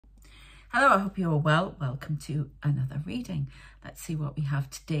Hello, I hope you're well. Welcome to another reading. Let's see what we have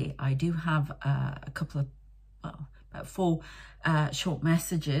today. I do have a couple of, about 4 short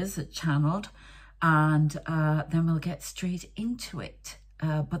messages channeled, and then we'll get straight into it.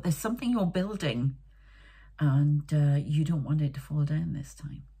 But there's something you're building, and you don't want it to fall down this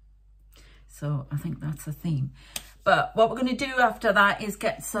time. So I think that's the theme. But what we're going to do after that is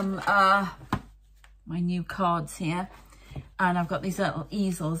get some my new cards here. And I've got these little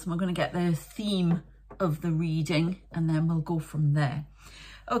easels, and we're going to get the theme of the reading, and then we'll go from there.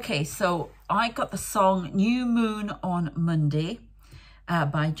 Okay, so I got the song New Moon on Monday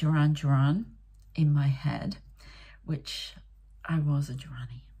by Duran Duran in my head, which I was a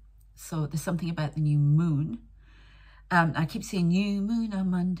Duranie. So there's something about the new moon. I keep saying new moon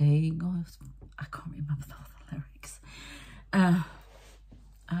on Monday. I can't remember all the lyrics.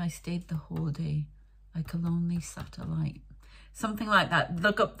 I stayed the whole day like a lonely satellite. Something like that.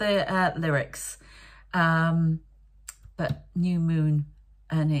 Look up the lyrics. But new moon,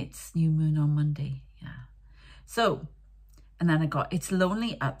 and it's new moon on Monday. Yeah. So, and then I got, it's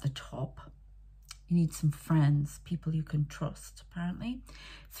lonely at the top. You need some friends, people you can trust, apparently.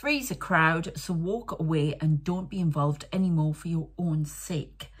 3's a crowd, so walk away and don't be involved anymore for your own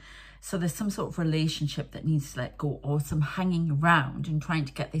sake. So there's some sort of relationship that needs to let go, or some hanging around and trying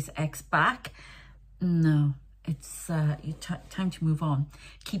to get this ex back. No, it's time to move on.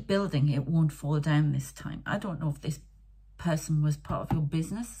 Keep building. It won't fall down this time. I don't know if this person was part of your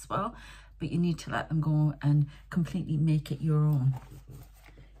business as well, but you need to let them go and completely make it your own.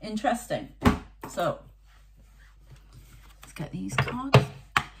 Interesting. So let's get these cards.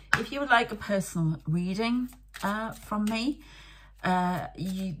 If you would like a personal reading from me,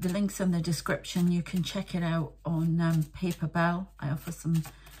 the link's in the description. You can check it out on Paper Bell. I offer some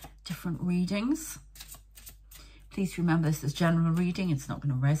different readings. Please remember, this is general reading. It's not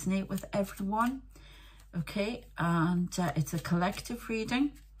going to resonate with everyone. Okay, and it's a collective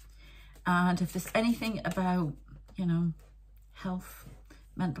reading. And if there's anything about, you know, health,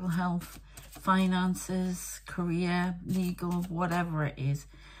 mental health, finances, career, legal, whatever it is,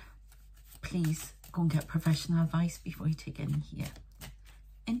 please go and get professional advice before you take any here.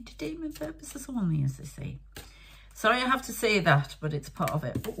 Entertainment purposes only, as they say. Sorry I have to say that, but it's part of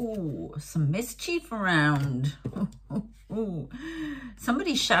it. Oh, some mischief around. Ooh.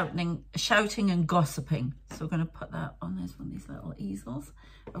 Somebody's shouting and gossiping. So we're going to put that on this one of these little easels.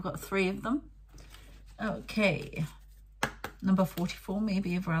 I've got 3 of them. Okay. Number 44 may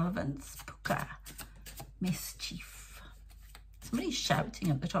be of relevance. Puka. Mischief. Somebody's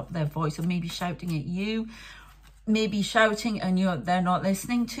shouting at the top of their voice, or maybe shouting at you. Maybe shouting and they're not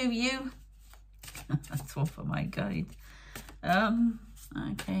listening to you. That's all for my guide.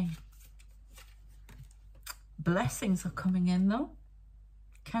 Okay. Blessings are coming in though.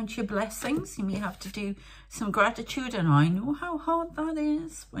 Count your blessings. You may have to do some gratitude, and I know how hard that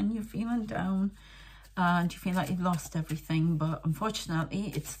is when you're feeling down and you feel like you've lost everything, but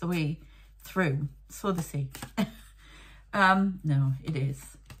unfortunately it's the way through, so they say. No, it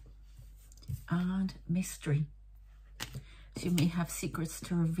is. And mystery. So you may have secrets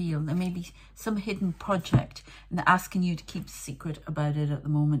to reveal. There may be some hidden project, and they're asking you to keep secret about it at the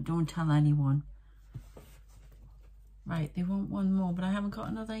moment. Don't tell anyone. Right, they want one more, but I haven't got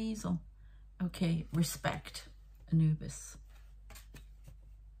another easel. Okay, respect, Anubis.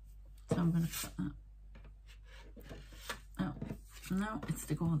 So I'm going to put that. Oh, no, it's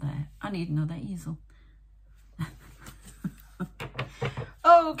to go there. I need another easel.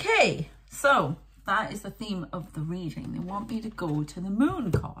 Okay, so that is the theme of the reading. They want me to go to the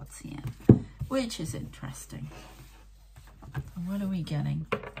moon cards here, which is interesting. What are we getting?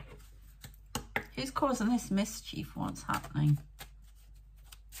 Who's causing this mischief? What's happening?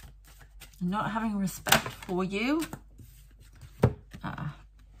 Not having respect for you.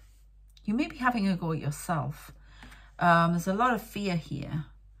 You may be having a go at yourself. There's a lot of fear here.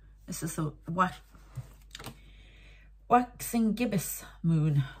 This is a waxing gibbous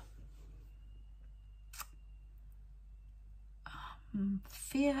moon.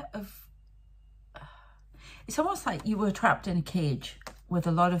 Fear of... It's almost like you were trapped in a cage with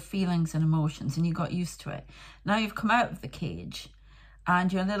a lot of feelings and emotions, and you got used to it. Now you've come out of the cage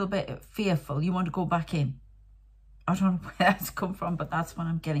and you're a little bit fearful. You want to go back in. I don't know where that's come from, but that's what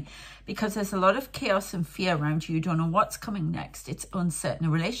I'm getting. Because there's a lot of chaos and fear around you. You don't know what's coming next. It's uncertain. A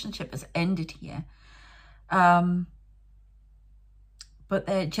relationship has ended here. But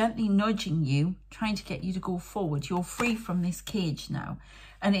they're gently nudging you, trying to get you to go forward. You're free from this cage now.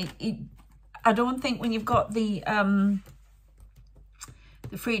 And I don't think when you've got the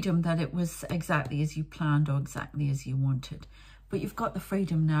freedom that it was exactly as you planned or exactly as you wanted. But you've got the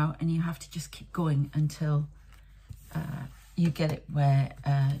freedom now, and you have to just keep going until you get it where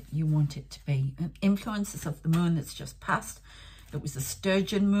you want it to be. And influences of the moon that's just passed. It was a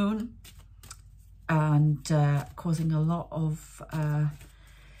sturgeon moon, and causing a lot of...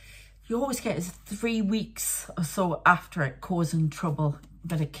 you always get is 3 weeks or so after it causing trouble, a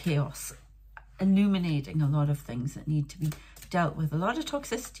bit of chaos, illuminating a lot of things that need to be dealt with. A lot of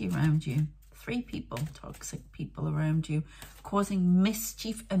toxicity around you. 3 people, toxic people around you, causing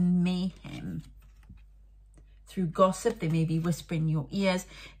mischief and mayhem. Through gossip, they may be whispering in your ears.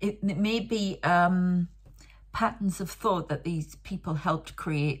 It may be patterns of thought that these people helped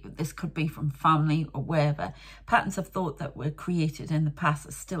create. This could be from family or wherever. Patterns of thought that were created in the past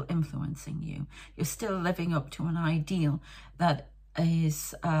are still influencing you. You're still living up to an ideal that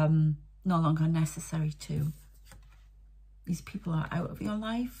is no longer necessary to. These people are out of your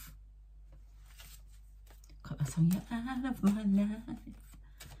life. Got that song, you're out of my life.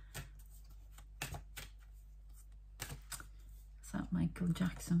 Is that Michael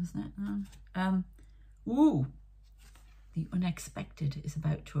Jackson, isn't it? Ooh, the unexpected is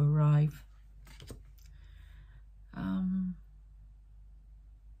about to arrive.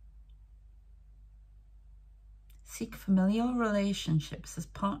 Seek familial relationships as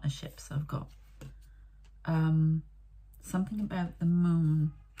partnerships, I've got. Something about the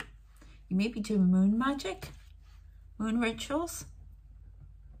moon. You may be doing moon magic, moon rituals,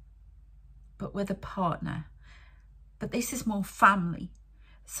 but with a partner. But this is more family.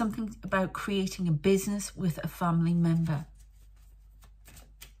 Something about creating a business with a family member.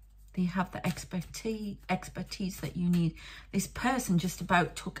 They have the expertise that you need. This person just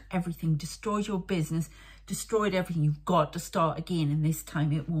about took everything, destroyed your business, destroyed everything. You've got to start again, and this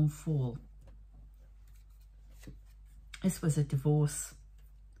time it won't fall. This was a divorce.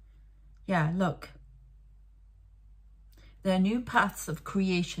 Yeah, look. There are new paths of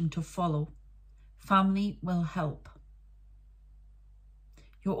creation to follow. Family will help.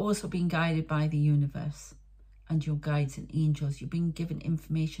 You're also being guided by the universe and your guides and angels. You're being given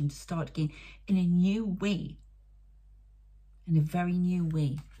information to start again in a new way. In a very new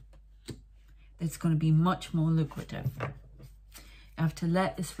way. That's going to be much more lucrative. You have to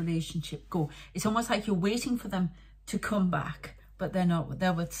let this relationship go. It's almost like you're waiting for them to come back, but they're not.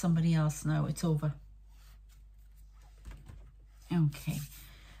 They're with somebody else now. It's over. Okay.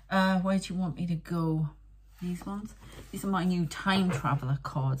 Where do you want me to go? These ones? These are my new time traveler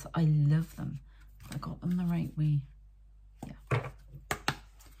cards. I love them. I got them the right way. Yeah.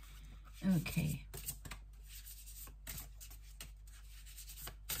 Okay.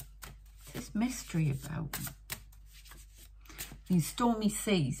 This mystery about these stormy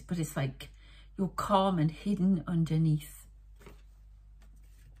seas, but it's like you're calm and hidden underneath.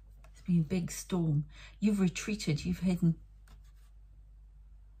 It's been a big storm. You've retreated. You've hidden.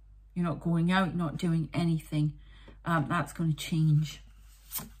 You're not going out, you're not doing anything. That's going to change.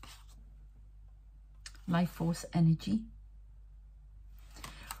 Life force energy.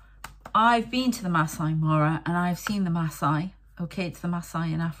 I've been to the Masai Mara and I've seen the Masai. Okay, it's the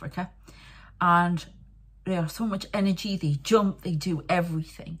Masai in Africa. And they are so much energy. They jump, they do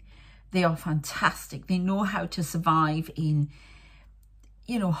everything. They are fantastic. They know how to survive in,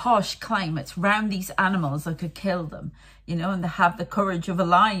 you know, harsh climates around these animals that could kill them, you know, and they have the courage of a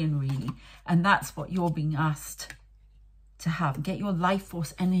lion, really. And that's what you're being asked to have. Get your life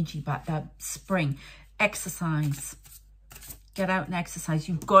force energy back, that spring. Exercise. Get out and exercise.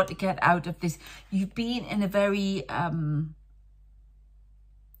 You've got to get out of this. You've been in a very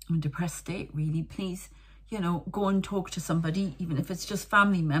depressed state, really. Please, you know, go and talk to somebody, even if it's just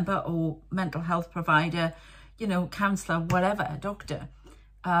family member or mental health provider, you know, counsellor, whatever, a doctor.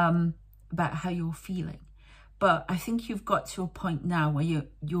 About how you're feeling. But I think you've got to a point now where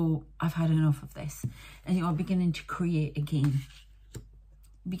you're I've had enough of this, and you're beginning to create again,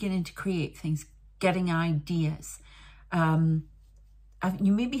 beginning to create things, getting ideas. You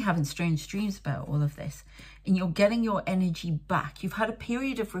may be having strange dreams about all of this, and you're getting your energy back. You've had a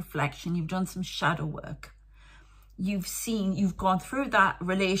period of reflection. You've done some shadow work. You've gone through that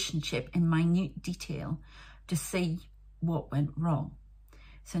relationship in minute detail to see what went wrong.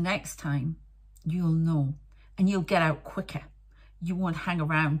 So next time, you'll know, and you'll get out quicker. You won't hang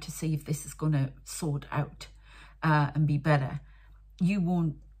around to see if this is going to sort out and be better. You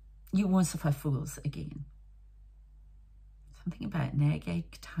won't suffer fools again. Something about an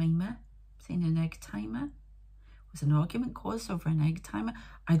egg timer. Saying an egg timer. Was an argument caused over an egg timer?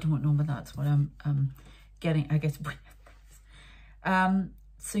 I don't know, but that's what I'm getting, I guess.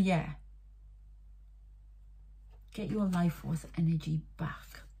 So yeah. Get your life force energy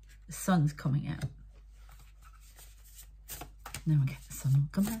back. The sun's coming out. Now get the sun will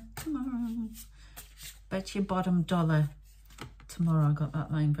come back tomorrow. Bet your bottom dollar tomorrow. I got that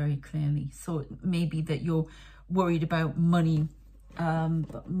line very clearly. So it may be that you're worried about money,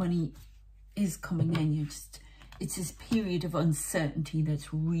 but money is coming in. It's this period of uncertainty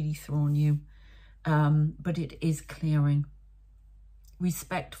that's really thrown you, but it is clearing.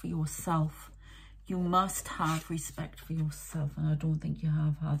 Respect for yourself. You must have respect for yourself, and I don't think you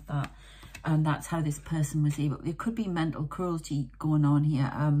have had that. And that's how this person was able. There could be mental cruelty going on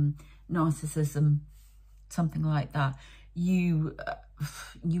here, narcissism, something like that. You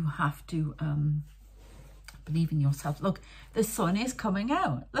have to believe in yourself. Look, the sun is coming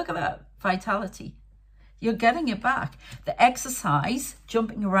out. Look at that vitality. You're getting it back. The exercise,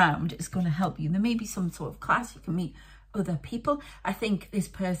 jumping around, is going to help you. There may be some sort of class. You can meet other people. I think this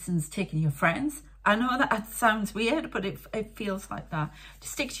person's taking your friends. I know that sounds weird, but it feels like that. To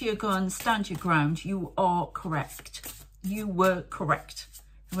stick to your guns, stand your ground. You are correct. You were correct.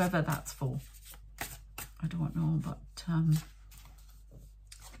 Whoever that's for. I don't know, but let's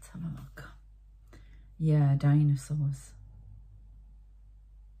have a look. Yeah, dinosaurs.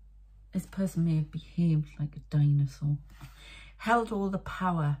 This person may have behaved like a dinosaur. Held all the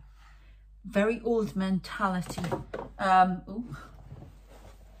power. Very old mentality. Ooh.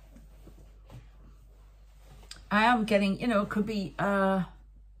 I am getting, you know, it could be a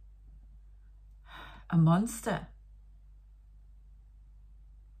monster.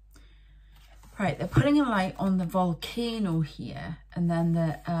 Right, they're putting a light on the volcano here, and then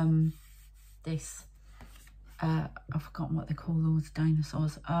the this I've forgotten what they call those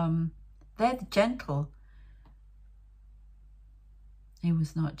dinosaurs. They're gentle. He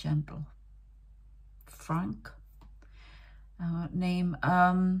was not gentle. Frank, name,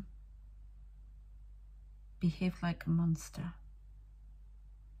 behaved like a monster.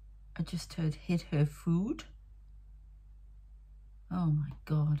 I just heard hid her food. Oh my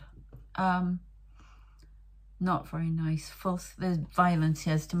God. Not very nice. False. There's violence.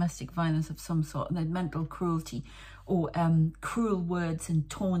 Yes, domestic violence of some sort, and then mental cruelty, or cruel words and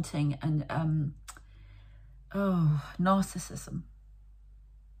taunting, and narcissism,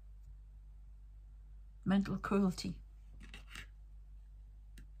 mental cruelty.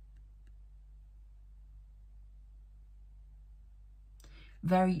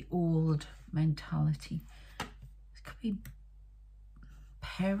 Very old mentality. It could be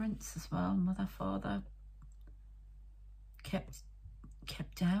parents as well, mother, father,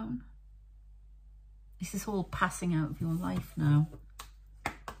 kept down. This is all passing out of your life now.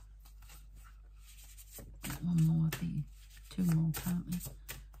 One more of the, two more apparently.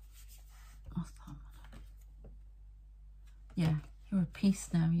 What's that one? Yeah, you're at peace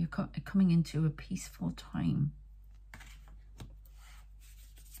now. You're coming into a peaceful time.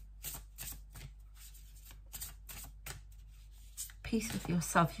 Peace with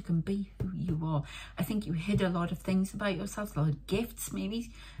yourself. You can be who you are. I think you hid a lot of things about yourself, a lot of gifts,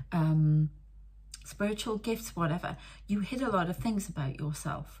 maybe spiritual gifts, whatever. You hid a lot of things about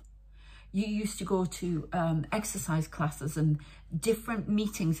yourself. You used to go to exercise classes and different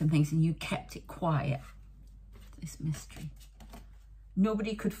meetings and things, and you kept it quiet. This mystery.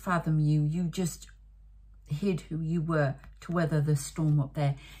 Nobody could fathom you. You just hid who you were to weather the storm up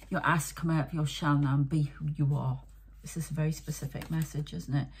there. You're asked to come out of your shell now and be who you are. This is a very specific message,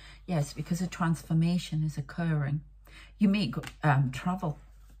 isn't it? Yes, because a transformation is occurring. You may travel.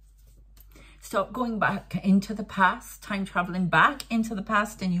 Stop going back into the past, time traveling back into the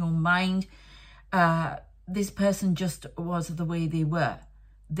past in your mind. This person just was the way they were.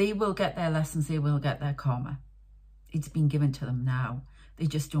 They will get their lessons. They will get their karma. It's been given to them now. They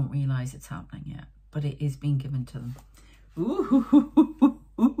just don't realize it's happening yet, but it is being given to them.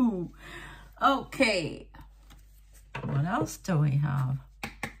 Ooh. Okay. What else do we have?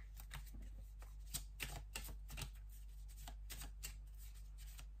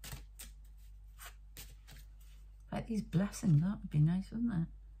 Like these blessings, that would be nice, wouldn't it?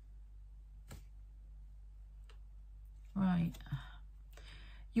 Right.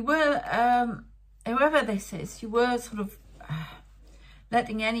 You were, whoever this is, you were sort of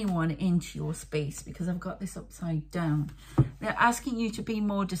letting anyone into your space, because I've got this upside down. They're asking you to be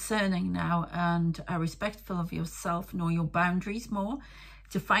more discerning now and respectful of yourself, know your boundaries more,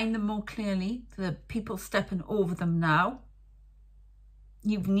 to find them more clearly. The people stepping over them now.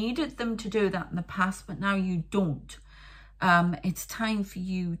 You've needed them to do that in the past, but now you don't. It's time for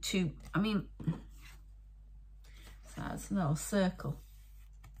you to, I mean, so that's a little circle.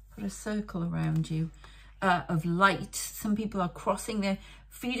 Put a circle around you. Of light. Some people are crossing, they're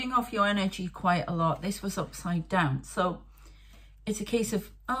feeding off your energy quite a lot. This was upside down, so it's a case of,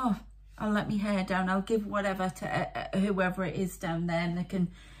 oh, I'll let my hair down. I'll give whatever to whoever it is down there, and they can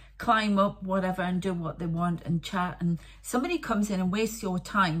climb up whatever and do what they want and chat. And somebody comes in and wastes your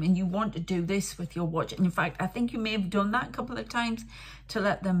time, and you want to do this with your watch. And in fact, I think you may have done that a couple of times to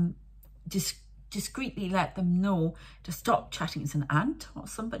let them discreetly let them know to stop chatting. It's an aunt or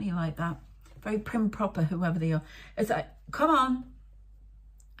somebody like that, very prim proper, whoever they are. It's like, come on,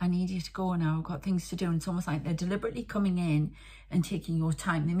 I need you to go now, I've got things to do. And it's almost like they're deliberately coming in and taking your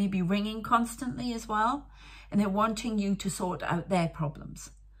time. They may be ringing constantly as well, and they're wanting you to sort out their problems,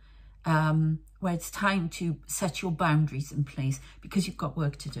 where it's time to set your boundaries in place because you've got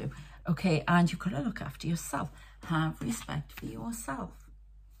work to do, okay? And you've got to look after yourself. Have respect for yourself.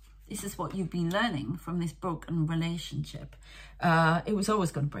 This is what you've been learning from this broken relationship. It was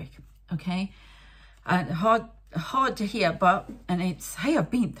always going to break, okay? And hard to hear, but, and it's, hey, I've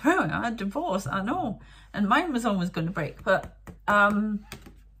been through it. I had a divorce, I know. And mine was always going to break. But don't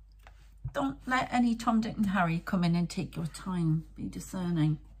let any Tom, Dick and Harry come in and take your time. Be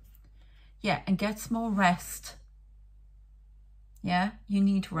discerning. Yeah, and get some more rest. Yeah, you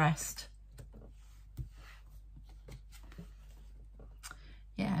need rest.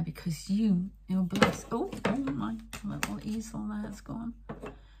 Yeah, because you're blessed. Oh my little easel there's gone.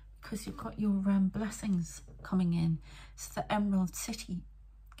 Because you've got your blessings coming in. It's the Emerald City,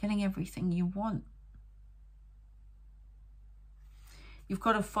 getting everything you want. You've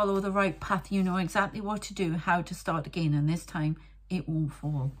got to follow the right path. You know exactly what to do, how to start again, and this time it won't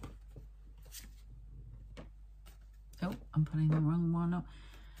fall. Oh, I'm putting the wrong one up.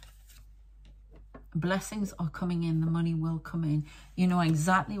 Blessings are coming in. The money will come in. You know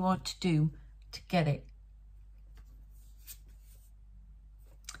exactly what to do to get it.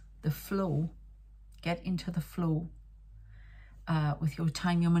 The flow. Get into the flow with your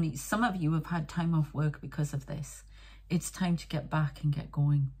time, your money. Some of you have had time off work because of this. It's time to get back and get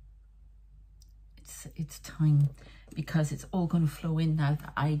going. It's time, because it's all going to flow in now.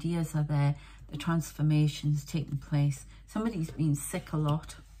 The ideas are there. The transformation's taking place. Somebody's been sick a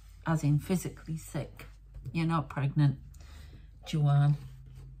lot, as in physically sick. You're not pregnant, Joanne.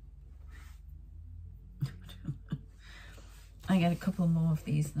 I get a couple more of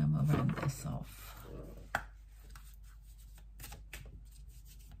these and then we'll round this off.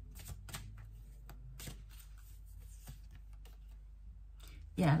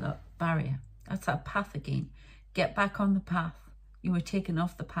 Yeah, look, barrier. That's our path again. Get back on the path. You were taken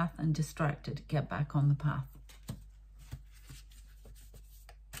off the path and distracted. Get back on the path.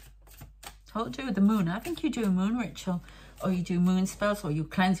 All to do with the moon. I think you do a moon ritual, or you do moon spells, or you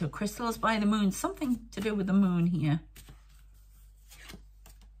cleanse your crystals by the moon. Something to do with the moon here.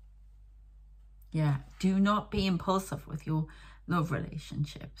 Yeah, do not be impulsive with your love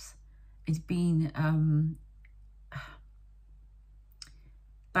relationships. It's been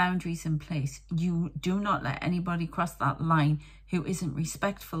boundaries in place. You do not let anybody cross that line who isn't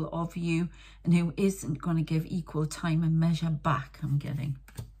respectful of you and who isn't going to give equal time and measure back. I'm getting.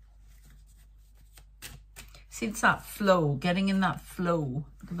 See, it's that flow, getting in that flow.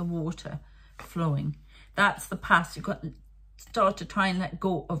 Look at the water flowing. That's the past. You've got to start to try and let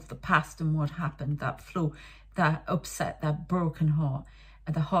go of the past and what happened. That flow, that upset, that broken heart.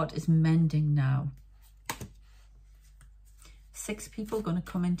 And the heart is mending now. 6 people going to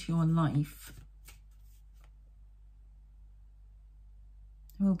come into your life.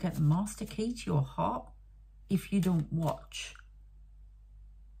 Who will get the master key to your heart if you don't watch.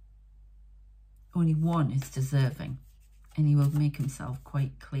 Only one is deserving, and he will make himself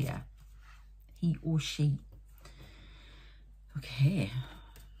quite clear. He or she. Okay.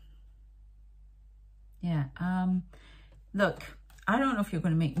 Yeah. Look, I don't know if you're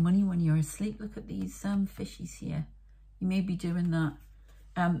going to make money when you're asleep. Look at these fishies here. You may be doing that.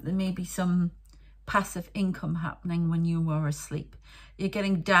 There may be some passive income happening when you are asleep. You're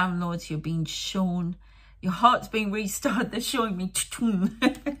getting downloads. You're being shown. Your heart's being restarted. They're showing me,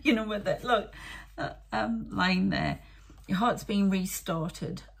 you know, with it. Look, line there. Your heart's being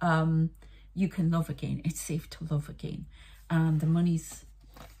restarted. You can love again. It's safe to love again. And the money's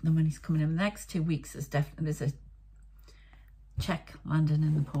coming in. The next 2 weeks is definitely, there's a check landing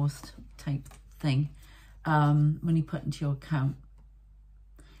in the post type thing. Money put into your account.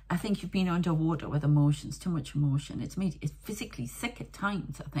 I think you've been underwater with emotions, too much emotion. It's made it physically sick at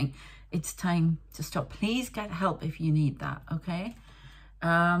times. I think it's time to stop. Please get help if you need that, okay?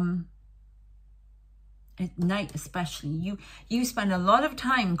 At night especially, you spend a lot of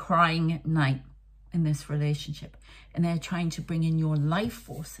time crying at night in this relationship, and they're trying to bring in your life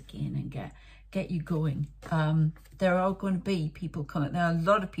force again and get you going. There are going to be people coming. There are a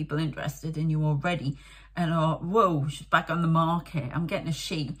lot of people interested in you already, and whoa, she's back on the market. I'm getting a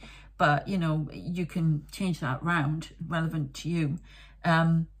she, but you know, you can change that round, relevant to you,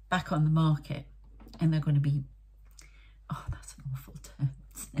 back on the market, and they're going to be, oh, that's an awful term,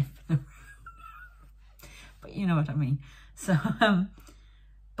 sniffing around. But you know what I mean. So,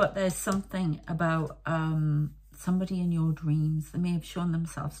 but there's something about somebody in your dreams. They may have shown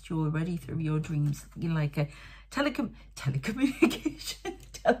themselves to you already through your dreams. You're like a telecommunication,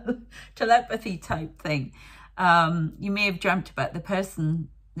 telepathy type thing. You may have dreamt about the person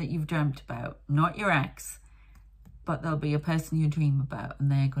that you've dreamt about, not your ex, but there'll be a person you dream about,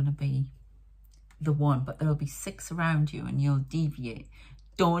 and they're going to be the one, but there'll be 6 around you and you'll deviate.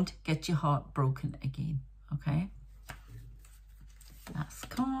 Don't get your heart broken again, okay? Last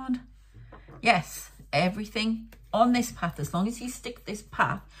card. Yes, everything on this path, as long as you stick this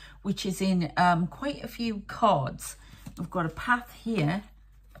path, which is in quite a few cards. We've got a path here,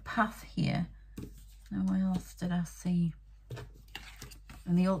 a path here. Now, what else did I see?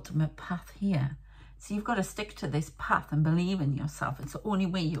 And the ultimate path here. So you've got to stick to this path and believe in yourself. It's the only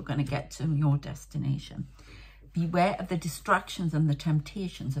way you're going to get to your destination. Beware of the distractions and the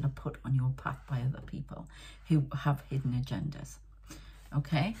temptations that are put on your path by other people who have hidden agendas.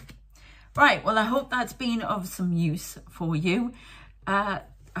 Okay? Right, well, I hope that's been of some use for you. I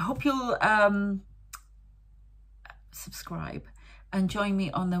hope you'll subscribe and join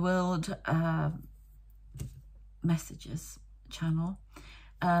me on the World Messages channel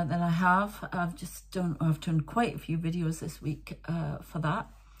that I have. I've done quite a few videos this week for that.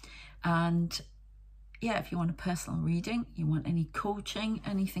 And yeah, if you want a personal reading, you want any coaching,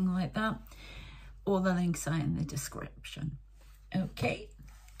 anything like that, all the links are in the description. Okay,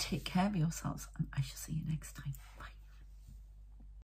 take care of yourselves, and I shall see you next time. Bye.